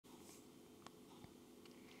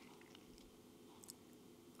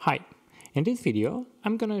Hi, in this video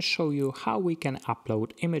I'm gonna show you how we can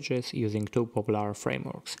upload images using two popular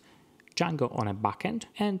frameworks, Django on a backend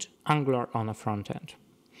and Angular on a frontend.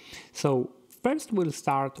 So first we'll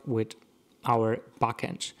start with our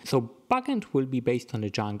backend. So backend will be based on the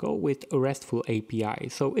Django with a RESTful API.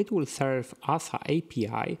 So it will serve as an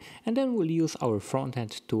API, and then we'll use our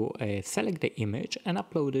frontend to select the image and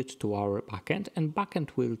upload it to our backend. And backend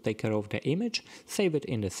will take care of the image, save it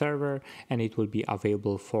in the server, and it will be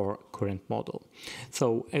available for current model.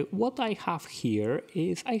 So what I have here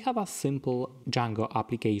is I have a simple Django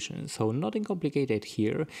application. So nothing complicated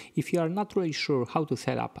here. If you are not really sure how to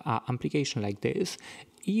set up an application like this,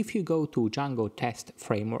 if you go to Django test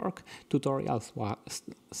framework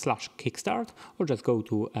tutorials/kickstart, or just go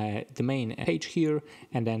to the main page here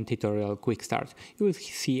and then tutorial quick start, you will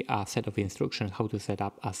see a set of instructions how to set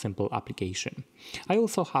up a simple application. I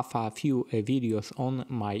also have a few videos on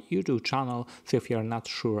my YouTube channel, so if you are not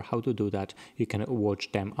sure how to do that, you can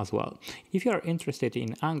watch them as well. If you are interested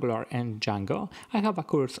in Angular and Django, I have a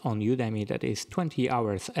course on Udemy that is 20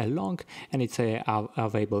 hours long and it's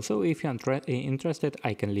available. So if you're interested,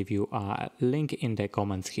 I can leave you a link in the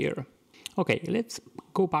comments here. Okay, let's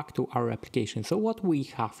go back to our application. So what we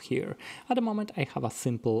have here, at the moment I have a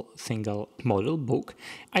simple single model book.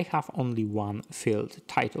 I have only one field,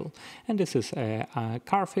 title, and this is a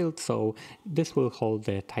car field, so this will hold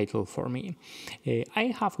the title for me.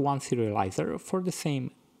 I have one serializer for the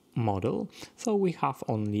same model, so we have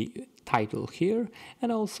only title here,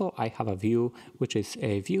 and also I have a view which is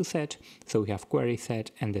a view set, so we have query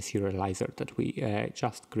set and the serializer that we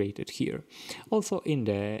just created here. Also in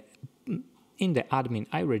the admin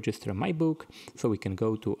I register my book, so we can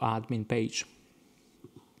go to admin page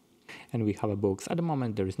and we have a books. At the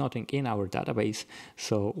moment there is nothing in our database,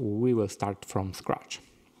 so we will start from scratch.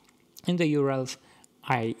 In the URLs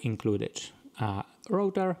I included a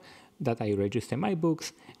router that I register my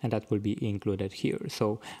books, and that will be included here.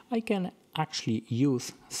 So I can actually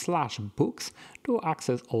use /books to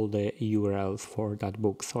access all the URLs for that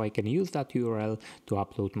book. So I can use that URL to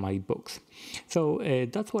upload my books. So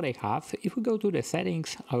that's what I have. If we go to the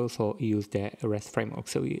settings, I also use the REST framework.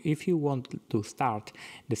 So if you want to start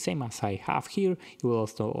the same as I have here,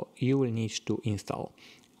 you will need to install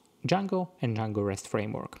Django and Django Rest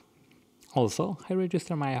framework. Also, I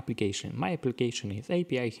register my application. My application is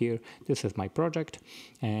API here. This is my project,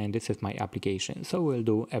 and this is my application. So we'll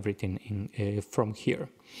do everything from here.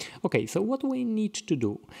 Okay, so what we need to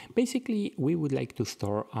do? Basically, we would like to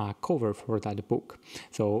store a cover for that book.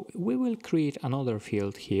 So we will create another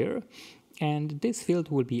field here, and this field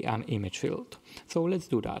will be an image field. So let's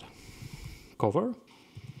do that. Cover,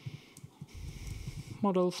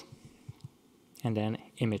 models, and then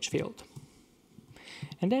image field.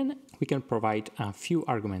 And then we can provide a few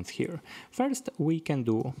arguments here. First, we can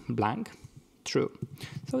do blank, true.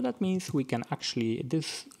 So that means we can actually,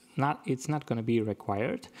 it's not going to be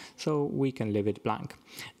required, so we can leave it blank.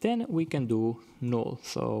 Then we can do null,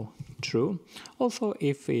 so true. Also,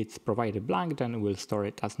 if it's provided blank, then we'll store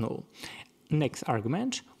it as null. Next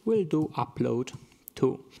argument, we'll do upload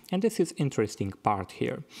to. And this is interesting part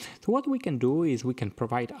here. So what we can do is we can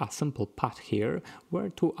provide a simple path here where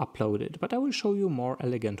to upload it, but I will show you more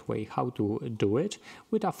elegant way how to do it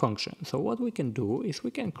with a function. So what we can do is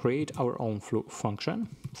we can create our own function.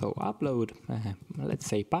 So upload, let's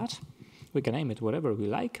say path. We can name it whatever we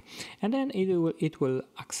like, and then it will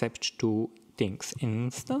accept two things: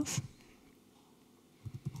 instance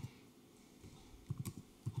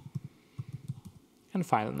and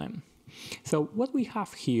file name. So what we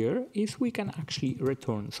have here is we can actually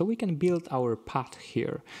return. So we can build our path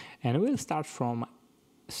here, and we'll start from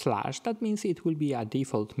 /. That means it will be a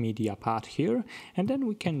default media path here, and then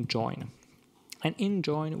we can join. And in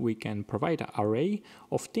join, we can provide an array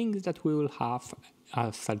of things that we will have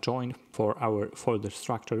as a join for our folder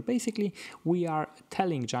structure. Basically, we are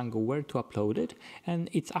telling Django where to upload it, and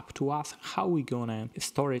it's up to us how we're gonna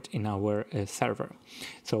store it in our server.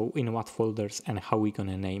 So in what folders and how we're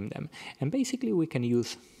gonna name them. And basically, we can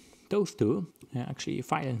use those two, actually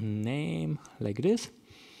file name like this.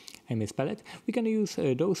 I misspell it. We can use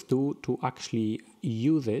those two to actually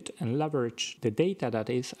use it and leverage the data that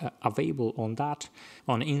is available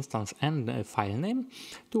on instance and file name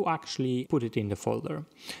to actually put it in the folder.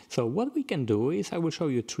 So what we can do is I will show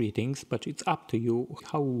you three things, but it's up to you.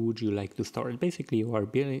 How would you like to store it? Basically, you are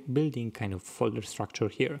building kind of folder structure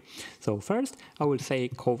here. So first, I will say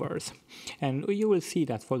covers, and you will see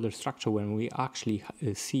that folder structure when we actually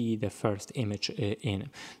see the first image in.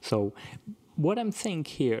 So what I'm saying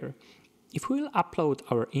here if we'll upload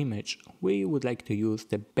our image, we would like to use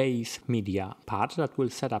the base media part that we'll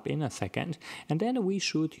set up in a second, and then we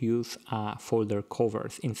should use a folder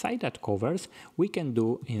covers. Inside that covers, we can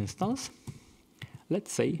do instance,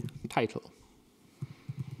 let's say title.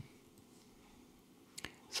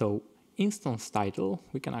 So instance title,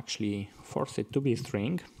 we can actually force it to be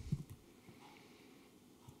string.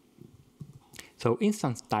 So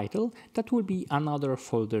instance title, that will be another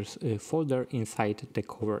folder inside the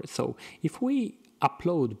cover. So if we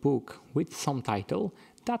upload book with some title,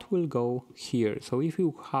 that will go here. So if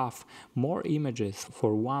you have more images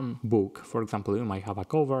for one book, for example, you might have a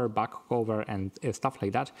cover, back cover, and stuff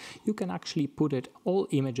like that, you can actually put it all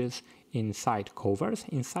images inside covers,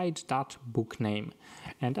 inside that book name.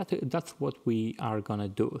 And that's what we are gonna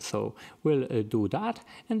do. So we'll do that.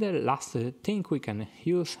 And the last thing we can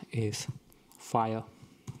use is file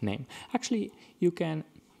name. Actually, you can,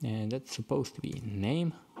 that's supposed to be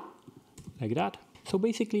name, like that. So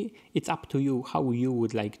basically, it's up to you how you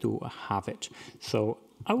would like to have it. So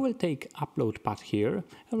I will take upload path here,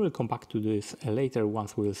 and we'll come back to this later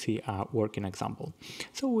once we'll see a working example.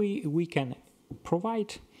 So we can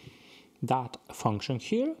provide that function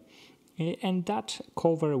here, and that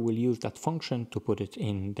cover will use that function to put it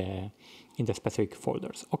in the specific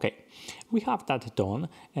folders. Okay, we have that done,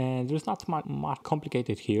 and there's not much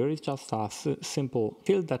complicated here. It's just a simple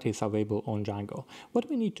field that is available on Django. What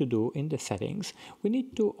we need to do in the settings, we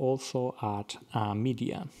need to also add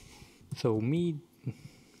media. So media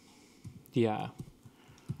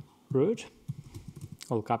root,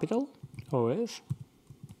 all capital, OS,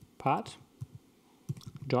 path,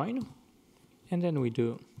 join, and then we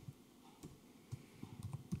do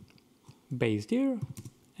base dir,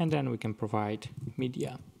 and then we can provide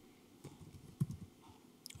media,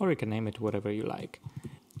 or you can name it whatever you like,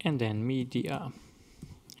 and then media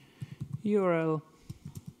URL,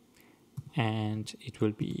 and it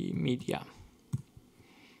will be media,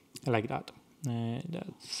 like that.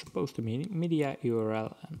 That's supposed to be media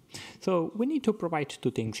URL. So we need to provide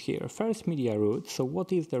two things here. First, media root. So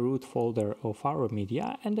what is the root folder of our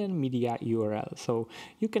media? And then media URL. So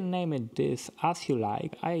you can name it this as you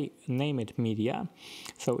like. I name it media,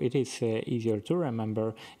 so it is easier to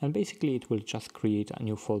remember. And basically it will just create a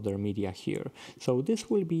new folder media here. So this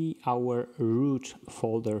will be our root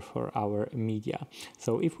folder for our media.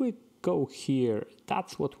 So if we go here,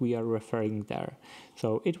 that's what we are referring there.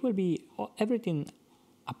 So it will be everything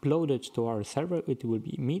uploaded to our server. It will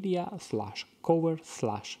be media / cover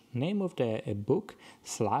 / name of the book /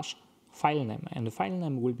 file name, and the file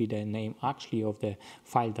name will be the name actually of the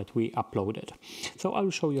file that we uploaded. So I will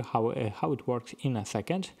show you how it works in a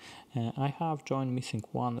second. I have joined missing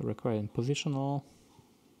one required positional.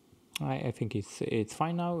 I think it's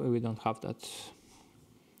fine now. We don't have that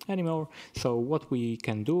anymore. So what we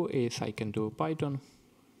can do is I can do Python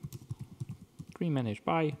manage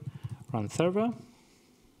by run server,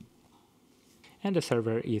 and the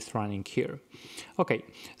server is running here. Okay,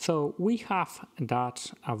 so we have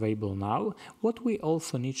that available now. What we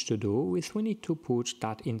also need to do is we need to put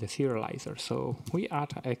that in the serializer. So we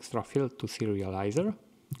add an extra field to serializer,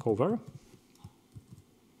 cover,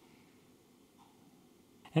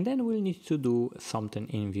 and then we'll need to do something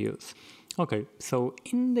in views. Okay, so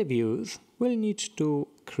in the views, we'll need to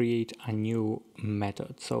create a new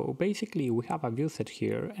method. So basically we have a view set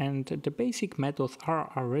here, and the basic methods are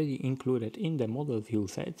already included in the model view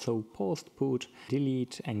set. So post, put,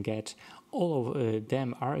 delete, and get, all of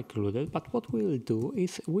them are included. But what we'll do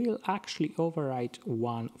is we'll actually overwrite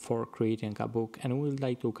one for creating a book, and we'll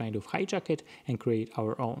like to kind of hijack it and create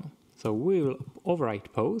our own. So we'll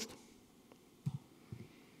overwrite post,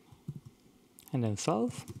 and then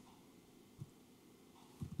self,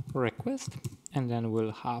 request, and then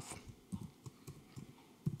we'll have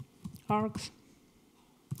args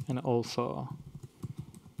and also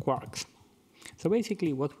quarks. So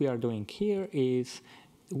basically what we are doing here is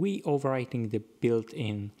we overwriting the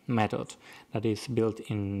built-in method that is built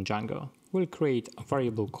in Django. We'll create a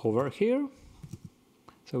variable cover here,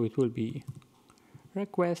 so it will be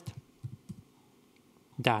request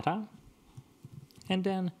data, and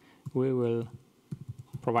then we will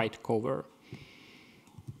provide cover.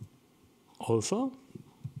 Also,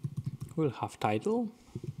 we'll have title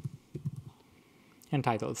and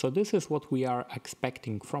title. So this is what we are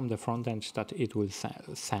expecting from the front end that it will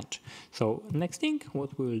send. So next thing,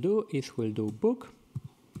 what we will do is we'll do book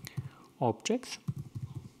objects,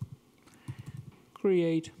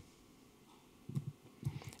 create,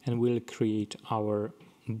 and we'll create our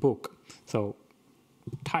book. So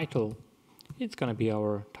title, it's going to be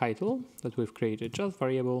our title that we've created, just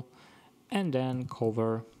variable, and then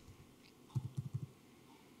cover,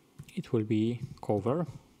 it it will be cover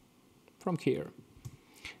from here.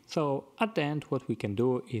 So at the end, what we can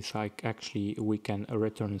do is we can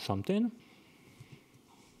return something.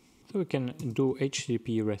 So we can do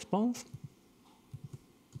HTTP response.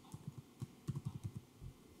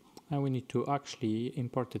 And we need to actually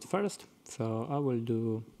import it first. So I will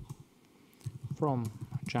do from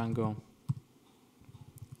Django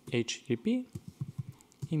HTTP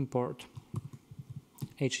import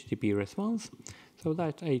HTTP response. So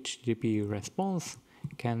that HTTP response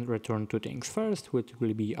can return two things. First, which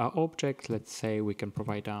will be our object. Let's say we can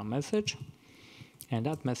provide a message, and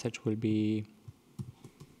that message will be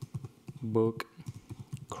book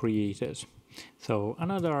created. So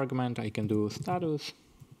another argument, I can do status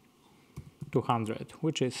 200,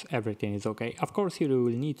 which is everything is okay. Of course, you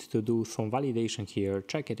will need to do some validation here,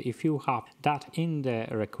 check it if you have that in the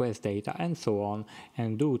request data and so on,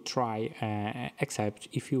 and do try except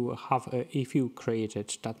if you have if you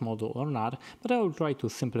created that model or not. But I will try to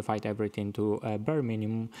simplify everything to a bare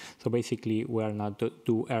minimum, so basically we are not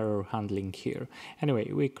do error handling here.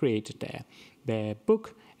 Anyway, we created the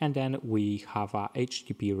book, and then we have a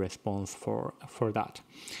HTTP response for that.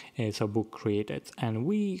 So book created, and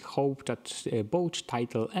we hope that both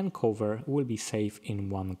title and cover will be safe in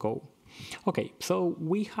one go. Okay, so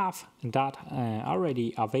we have that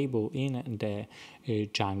already available in the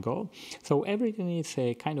Django. So everything is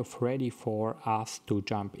kind of ready for us to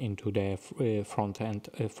jump into the front-end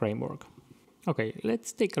framework. Okay,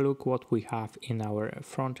 let's take a look what we have in our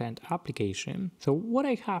front-end application. So what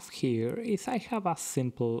I have here is I have a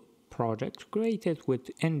simple project created with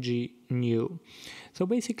ng new. So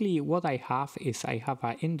basically what I have is I have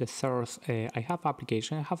in the source, I have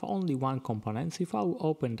application, I have only one component. So if I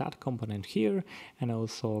open that component here and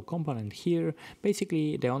also component here,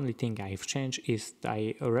 basically the only thing I've changed is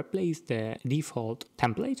I replaced the default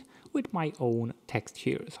template with my own text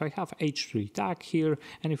here. So I have h3 tag here,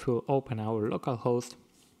 and if we open our localhost,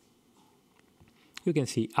 you can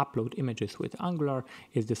see upload images with Angular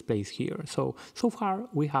is displayed here. So far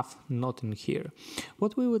we have nothing here.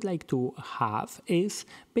 What we would like to have is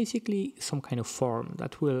basically some kind of form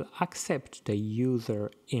that will accept the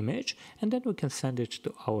user image, and then we can send it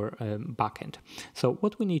to our backend. So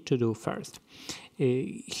what we need to do first,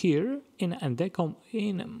 here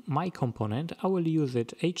in my component, I will use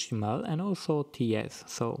it HTML and also TS.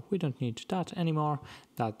 So we don't need that anymore.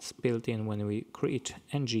 That's built in when we create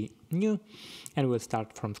ng new, and we'll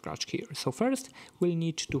start from scratch here. So first we'll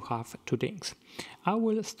need to have two things. I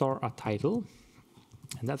will store a title,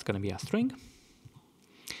 and that's going to be a string.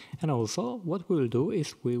 And also what we will do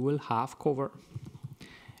is we will have cover,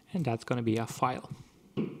 and that's going to be a file.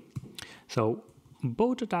 So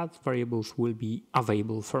both of that variables will be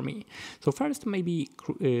available for me. So first maybe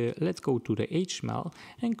let's go to the HTML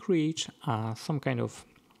and create some kind of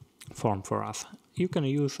form for us. You can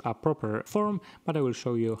use a proper form, but I will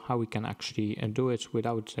show you how we can actually do it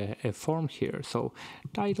without a form here. So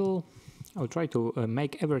title, I'll try to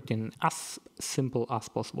make everything as simple as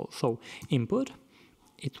possible. So input,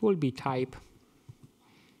 it will be type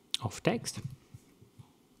of text.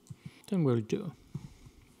 Then we'll do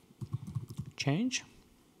change,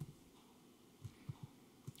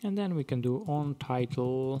 and then we can do on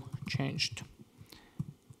title changed,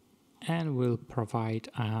 and we'll provide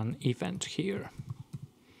an event here.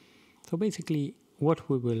 So basically what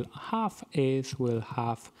we will have is we'll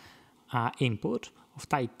have input of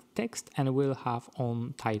type text, and we'll have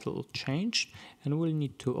on title changed, and we'll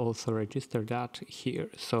need to also register that here.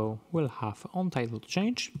 So we'll have on title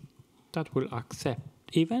change that will accept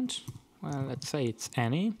event. Well, let's say it's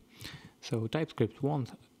any. So TypeScript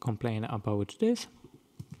won't complain about this.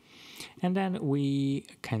 And then we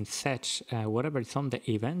can set whatever is on the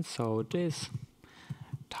event. So this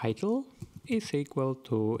title is equal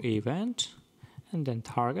to event, and then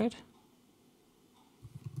target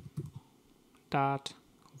that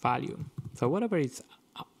value. So whatever is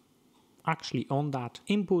actually on that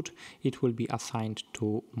input, it will be assigned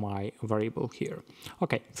to my variable here.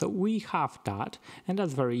 Okay, so we have that, and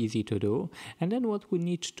that's very easy to do. And then what we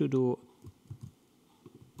need to do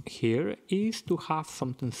here is to have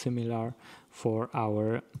something similar for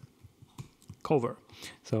our cover.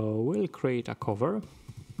 So we'll create a cover,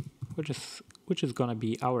 which is gonna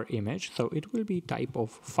be our image. So it will be type of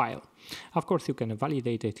file. Of course, you can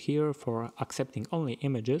validate it here for accepting only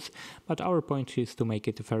images, but our point is to make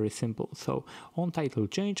it very simple. So on title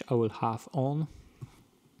change, I will have on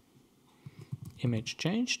image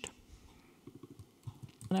changed,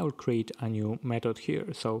 And I will create a new method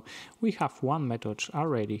here. So we have one method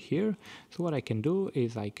already here. So what I can do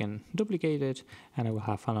is I can duplicate it and I will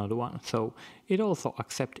have another one. So it also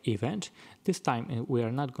accepts event. This time we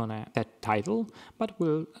are not gonna set title, but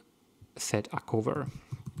we'll set a cover.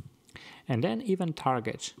 And then event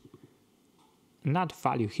target, not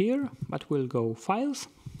value here, but we'll go files.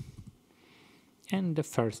 And the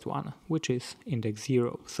first one, which is index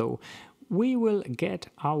 0. So we will get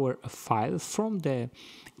our file from the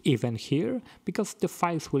event here because the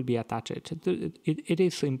files will be attached. It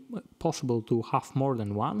is possible to have more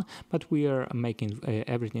than one, but we are making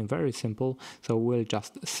everything very simple. So we'll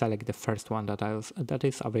just select the first one that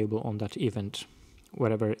is available on that event,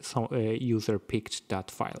 wherever some user picked that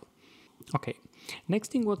file. Okay,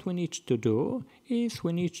 next thing what we need to do is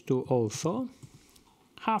we need to also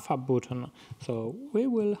have a button. So we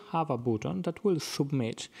will have a button that will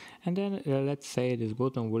submit, and then let's say this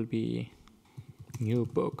button will be new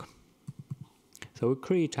book. So we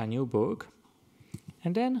create a new book,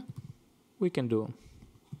 and then we can do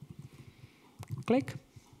click.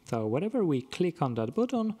 So whenever we click on that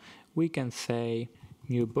button, we can say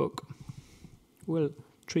new book. We'll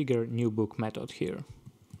trigger new book method here.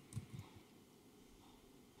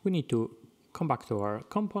 We need to come back to our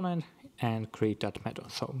component and create that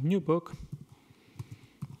method. So new book,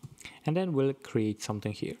 and then we'll create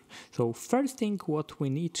something here. So first thing what we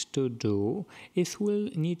need to do is we'll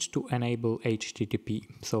need to enable HTTP.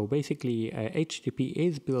 So basically HTTP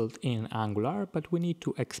is built in Angular, but we need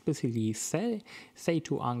to explicitly say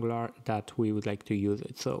to Angular that we would like to use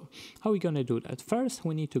it. So how are we going to do that? First,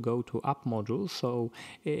 we need to go to app module. So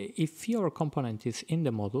if your component is in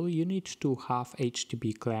the module, you need to have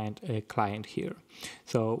HTTP client here.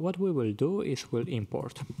 So what we will do is we'll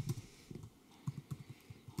import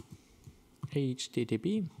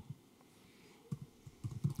HTTP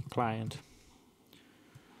client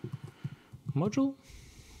module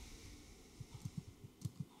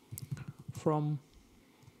from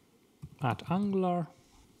 @Angular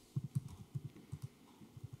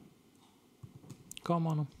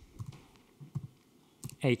common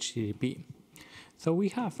HTTP. So we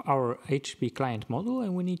have our HTTP client module,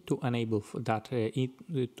 and we need to enable that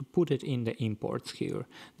to put it in the imports here.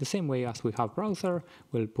 The same way as we have browser,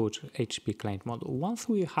 we'll put HTTP client module. Once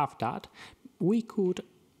we have that, we could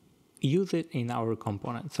use it in our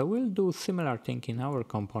component. So we'll do similar thing in our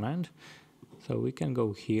component. So we can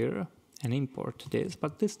go here and import this,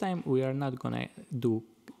 but this time we are not gonna do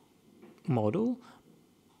module,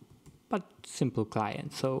 but simple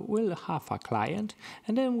client. So we'll have a client,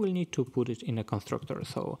 and then we'll need to put it in a constructor.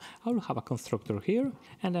 So I'll have a constructor here,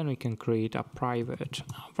 and then we can create a private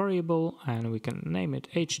variable, and we can name it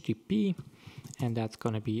HTTP, and that's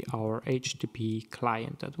going to be our HTTP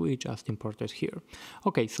client that we just imported here.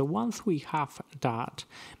 Okay, so once we have that,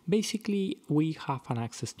 basically we have an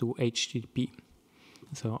access to HTTP.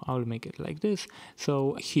 So I'll make it like this.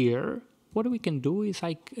 So here, what we can do is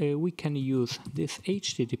we can use this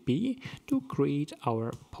HTTP to create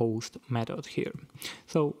our post method here.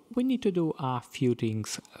 So we need to do a few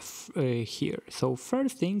things here. So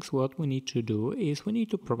first things what we need to do is we need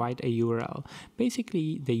to provide a URL.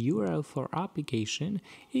 Basically the URL for application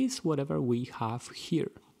is whatever we have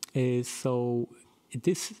here. So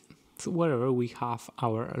this is wherever we have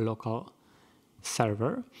our local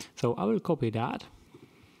server. So I will copy that,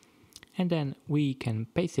 and then we can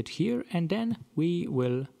paste it here, and then we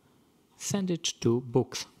will send it to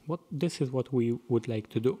books. This is what we would like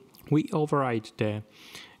to do. We override the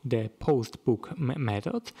post book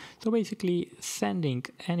method. So basically sending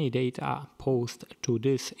any data post to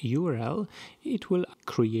this URL, it will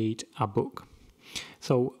create a book.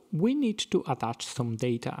 So we need to attach some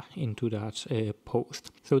data into that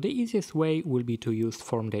post. So the easiest way will be to use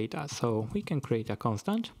form data. So we can create a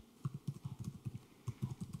constant.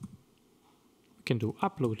 We can do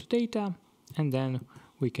upload data, and then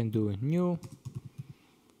we can do a new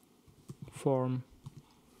form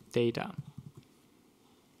data.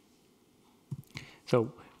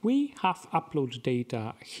 So we have upload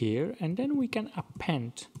data here, and then we can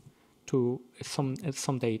append to some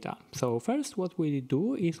data. So first what we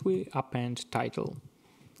do is we append title.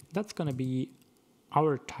 That's going to be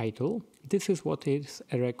our title. This is what is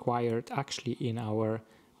required actually in our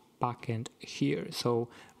backend here. So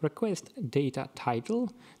request data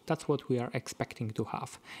title, that's what we are expecting to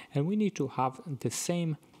have. And we need to have the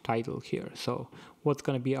same title here. So what's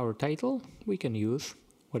going to be our title? We can use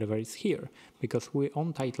whatever is here, because we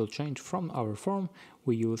on title change from our form,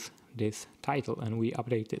 we use this title and we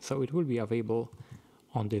update it. So it will be available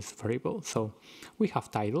on this variable. So we have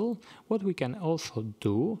title. What we can also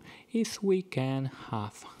do is we can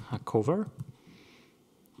have a cover.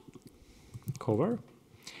 cover,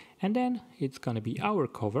 and then it's going to be our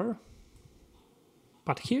cover.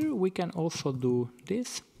 But here we can also do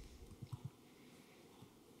this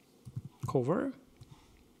cover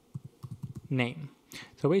name.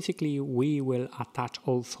 So basically we will attach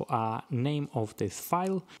also a name of this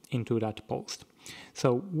file into that post.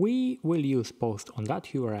 So we will use post on that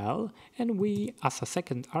URL, and we, as a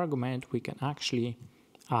second argument, we can actually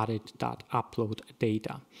add it that upload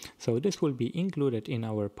data. So this will be included in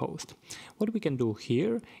our post. What we can do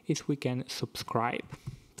here is we can subscribe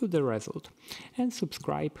to the result, and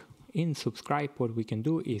subscribe what we can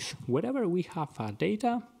do is whenever we have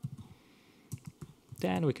data,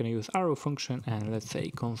 then we can use arrow function and let's say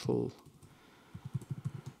console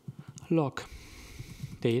log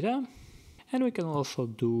data, and we can also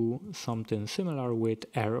do something similar with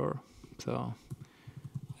error. So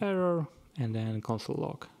error and then console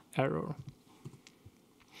log error.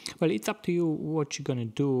 Well, it's up to you what you're gonna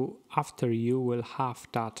do after you will have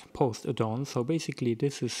that post done. So basically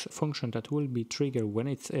this is a function that will be triggered when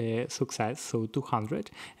it's a success, so 200,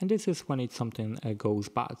 and this is when it's something goes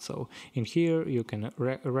bad. So in here you can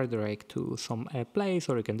redirect to some place,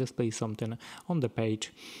 or you can display something on the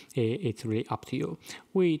page. It's really up to you.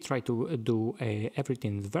 We try to do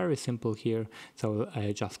everything very simple here, so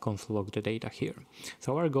just console log the data here.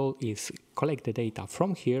 So our goal is collect the data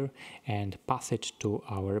from here and pass it to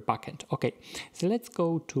our backend. Okay, so let's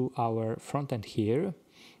go to our front end here,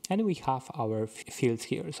 and we have our fields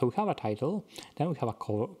here. So we have a title, then we have a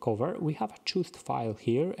cover, we have a choose file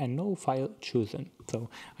here, and no file chosen. So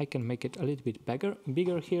I can make it a little bit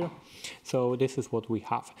bigger here. So this is what we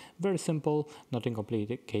have. Very simple, nothing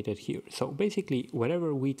complicated here. So basically,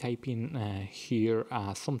 wherever we type in here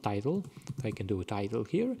some title, I can do a title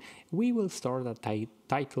here, we will store that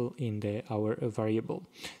title in our variable.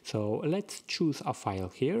 So let's choose a file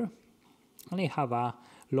here, and I have a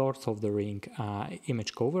Lords of the Ring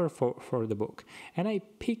image cover for the book, and I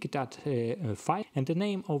pick that file, and the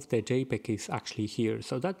name of the JPEG is actually here.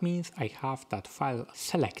 So that means I have that file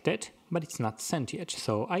selected, but it's not sent yet.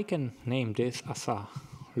 So I can name this as a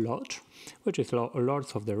lot, which is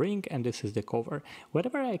Lords of the Ring, and this is the cover.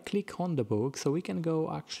 Whenever I click on the book, so we can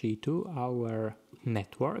go actually to our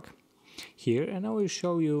network here, and I will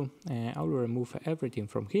show you, I will remove everything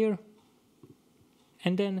from here.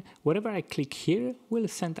 And then whenever I click here, we'll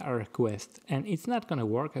send a request, and it's not gonna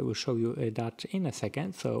work. I will show you that in a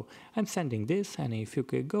second. So I'm sending this, and if you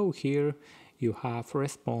could go here, you have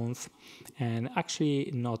response, and actually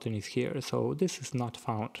nothing is here. So this is not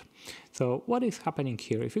found. So what is happening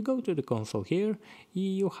here? If you go to the console here,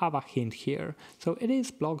 you have a hint here. So it is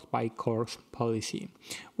blocked by course policy.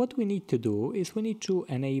 What we need to do is we need to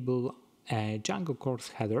enable Django course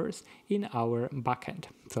headers in our backend.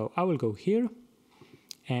 So I will go here,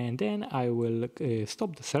 and then I will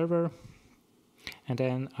stop the server, and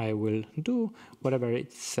then I will do whatever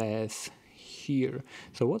it says here.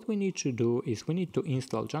 So what we need to do is we need to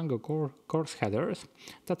install Django course headers.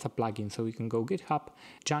 That's a plugin, so we can go GitHub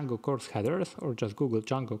Django course headers, or just Google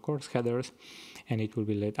Django course headers, and it will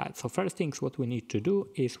be like that. So first things what we need to do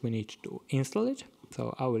is we need to install it.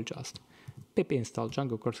 So I will just pip install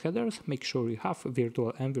Django course headers, make sure you have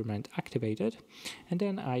virtual environment activated, and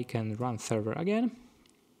then I can run server again.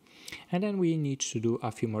 And then we need to do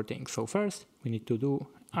a few more things. So first we need to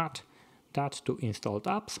add that to installed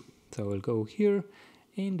apps. So we'll go here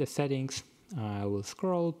in the settings, I will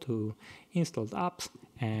scroll to installed apps,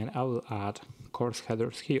 and I will add course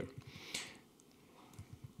headers here.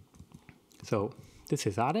 So this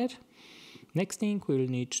is added. Next thing we'll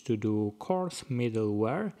need to do course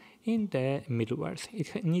middleware in the middlewares.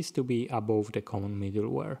 It needs to be above the common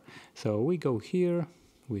middleware. So we go here,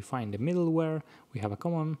 we find the middleware, we have a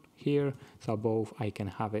common here, so above I can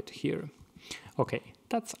have it here. Okay,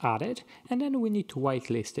 that's added, and then we need to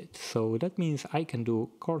whitelist it. So that means I can do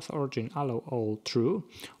course origin allow all true,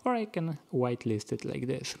 or I can whitelist it like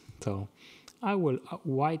this. So I will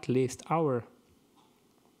whitelist our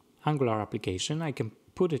Angular application. I can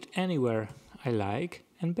put it anywhere I like,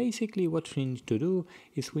 and basically what we need to do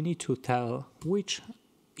is we need to tell which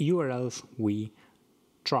URLs we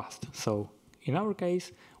trust. So in our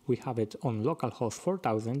case, we have it on localhost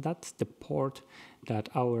 4000. That's the port that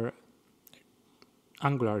our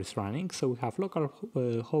Angular is running. So we have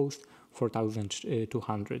localhost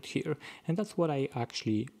 4200 here, and that's what I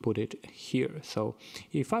actually put it here. So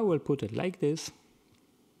if I will put it like this,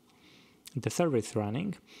 the server is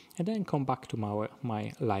running, and then come back to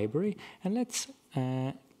my library, and let's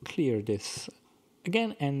clear this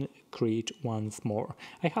again and create once more.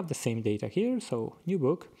 I have the same data here, so new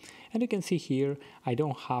book, and you can see here I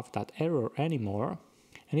don't have that error anymore.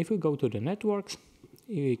 And if we go to the networks,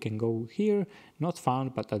 we can go here, not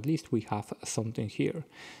found, but at least we have something here.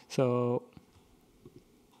 So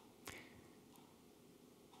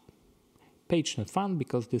page not found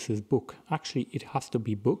because this is book. Actually, it has to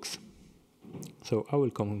be books. So I will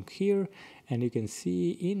come here and you can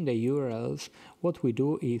see in the URLs what we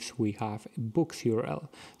do is we have books URL.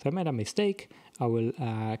 So I made a mistake. I will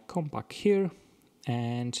come back here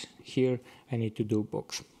and here I need to do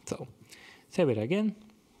books. So save it again.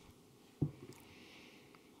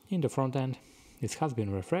 In the front end, this has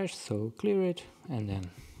been refreshed, so clear it and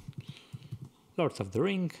then Lords of the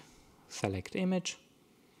Ring, select image,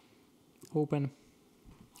 open,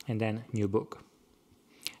 and then new book.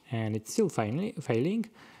 And it's still failing.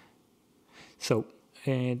 So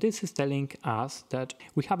this is telling us that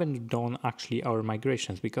we haven't done actually our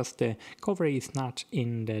migrations because the cover is not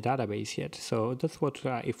in the database yet. So that's what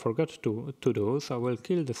I forgot to do. So I will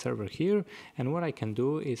kill the server here. And what I can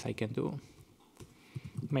do is I can do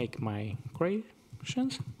make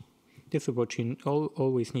migrations. This is what you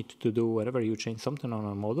always need to do whenever you change something on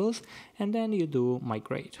our models. And then you do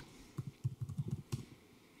migrate.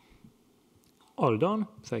 All done,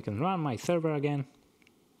 so I can run my server again.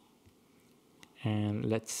 And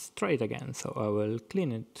let's try it again. So I will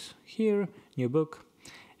clean it here, new book,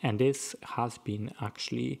 and this has been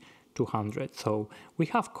actually 200. So we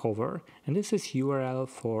have cover, and this is URL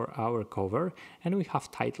for our cover, and we have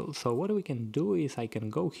title. So what we can do is I can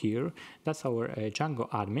go here, that's our Django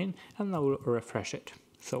admin, and I will refresh it.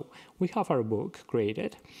 So we have our book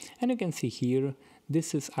created, and you can see here,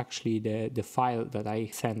 this is actually the file that I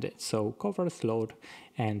sent it. So covers load,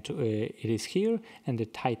 and it is here, and the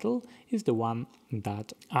title is the one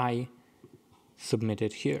that I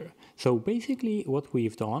submitted here. So basically what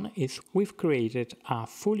we've done is we've created a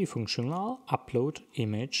fully functional upload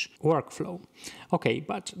image workflow. Okay,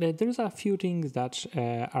 but there's a few things that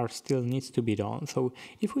are still needs to be done. So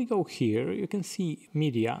if we go here, you can see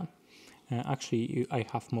media. Actually, I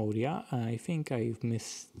have media. I think I've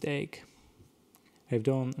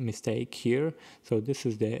done a mistake here. So this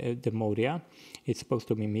is the media. It's supposed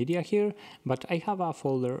to be media here, but I have a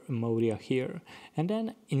folder media here. And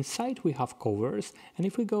then inside we have covers. And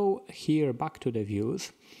if we go here back to the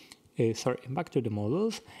views, back to the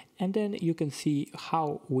models, and then you can see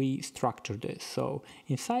how we structure this. So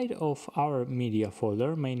inside of our media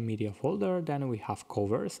folder, main media folder, then we have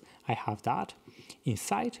covers. I have that.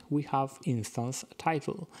 Inside we have instance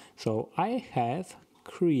title. So I have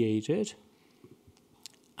created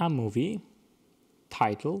a movie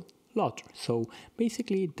title loader. So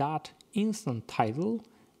basically that instant title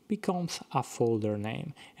becomes a folder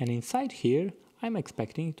name, and inside here I'm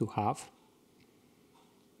expecting to have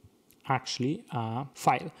actually a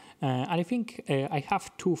file. And I think I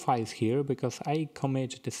have two files here because I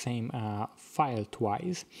commit the same file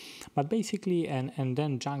twice, but basically and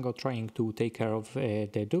then Django trying to take care of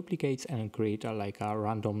the duplicates and create like a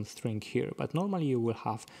random string here, but normally you will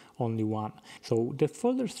have only one. So the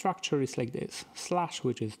folder structure is like this: slash,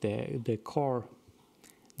 which is the core,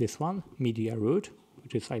 this one, media root,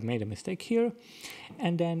 which is I made a mistake here,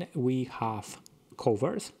 and then we have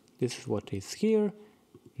covers. This is what is here.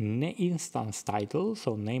 Instance title,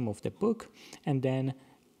 so name of the book, and then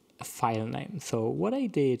file name. So what I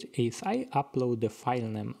did is I upload the file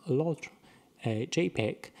name load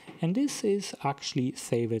JPEG, and this is actually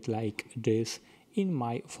saved like this in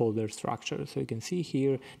my folder structure. So you can see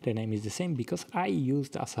here the name is the same because I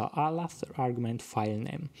used as a last argument file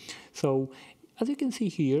name. So as you can see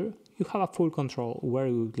here, you have a full control where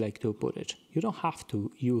you would like to put it. You don't have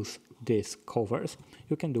to use these covers.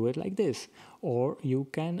 You can do it like this, or you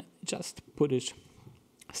can just put it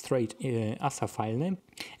straight as a file name,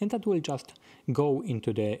 and that will just go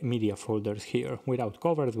into the media folders here without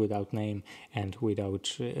covers, without name, and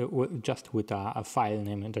without just with a file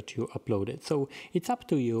name that you uploaded. So it's up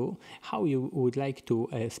to you how you would like to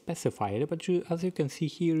specify it, but as you can see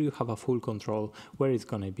here, you have a full control where it's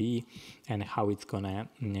gonna be and how it's gonna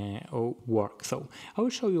work. So I will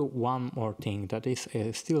show you one more thing that is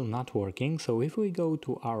still not working. So if we go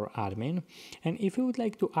to our admin, and if you would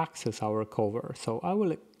like to access our cover, so I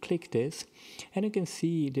will click this, and you can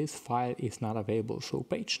see this file is not available, so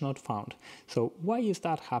page not found. So why is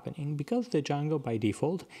that happening? Because the Django by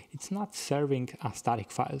default, it's not serving as static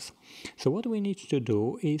files. So what we need to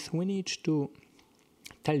do is we need to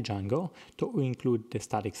tell Django to include the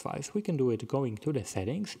static files. We can do it going to the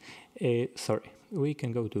settings, we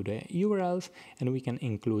can go to the URLs, and we can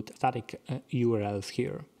include static URLs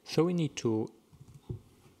here. So we need to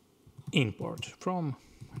import from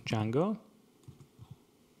Django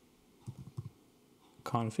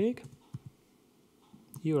config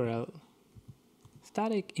URL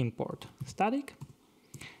static import static,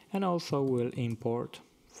 and also we'll import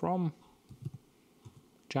from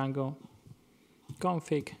Django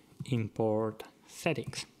config import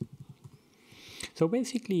settings. So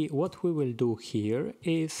basically what we will do here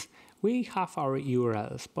is we have our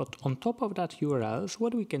URLs, but on top of that URLs,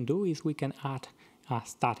 what we can do is we can add a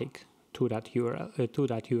static to that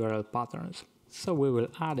URL patterns. So we will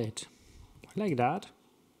add it like that.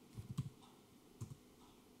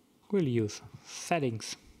 We'll use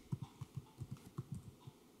settings,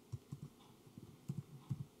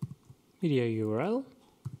 media URL,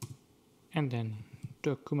 and then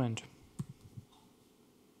document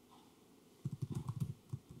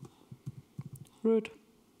root,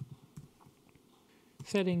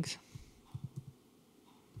 settings,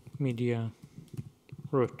 media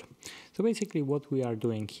root. So basically what we are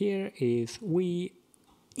doing here is we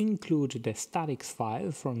include the statics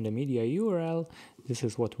file from the media URL. This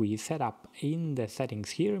is what we set up in the settings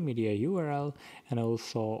here, media URL, and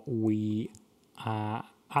also we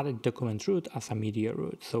added document root as a media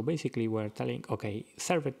root. So basically we're telling, okay,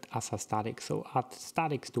 serve it as a static, so add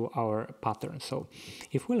statics to our pattern. So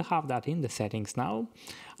if we'll have that in the settings now,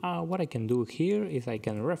 what I can do here is I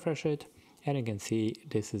can refresh it, and you can see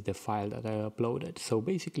this is the file that I uploaded. So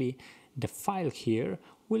basically the file here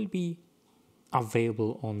will be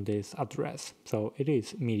available on this address. So it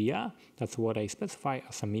is media, that's what I specify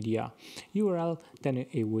as a media URL. Then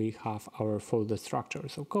we have our folder structure,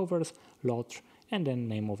 so covers, lot, and then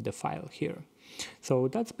name of the file here. So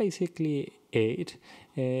that's basically it.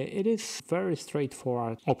 It is very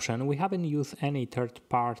straightforward option. We haven't used any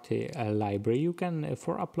third-party library. You can,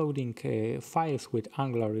 for uploading files with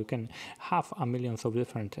Angular, you can have millions of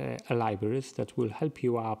different libraries that will help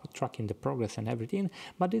you up tracking the progress and everything.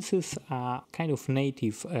 But this is a kind of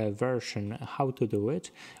native version how to do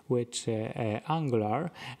it with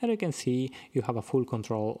Angular, and you can see you have a full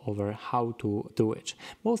control over how to do it.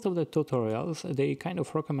 Most of the tutorials, they kind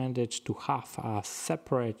of recommended to have a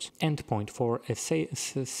separate endpoint for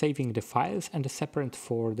saving the files and a separate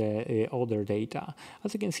for the other data.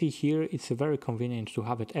 As you can see here, it's very convenient to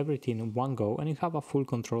have it everything in one go, and you have a full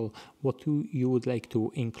control what you would like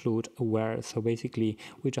to include where. So basically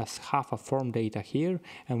we just have a form data here,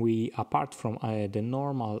 and we, apart from the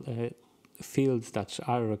normal fields that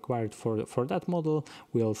are required for that model,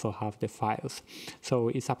 we also have the files. So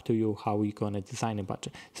it's up to you how you're gonna design it, but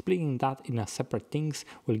splitting that in a separate things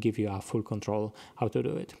will give you a full control how to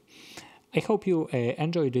do it. I hope you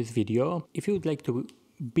enjoyed this video. If you would like to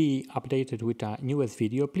be updated with a newest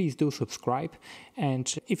video, please do subscribe,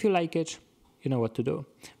 and if you like it, you know what to do.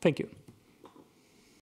 Thank you.